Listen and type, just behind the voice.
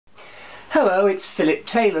Hello, it's Philip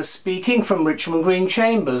Taylor speaking from Richmond Green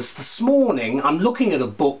Chambers. This morning I'm looking at a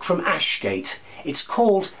book from Ashgate. It's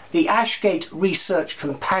called The Ashgate Research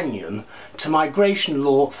Companion to Migration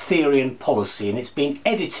Law, Theory and Policy, and it's been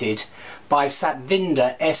edited by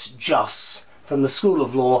Satvinder S. Juss from the School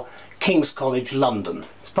of Law, King's College, London.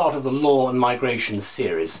 It's part of the Law and Migration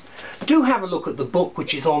series. Do have a look at the book,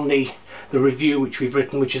 which is on the review which we've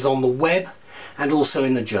written, which is on the web and also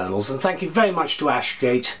in the journals. And thank you very much to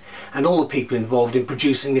Ashgate and all the people involved in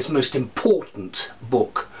producing this most important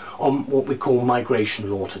book on what we call migration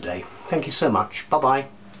law today. Thank you so much. Bye-bye.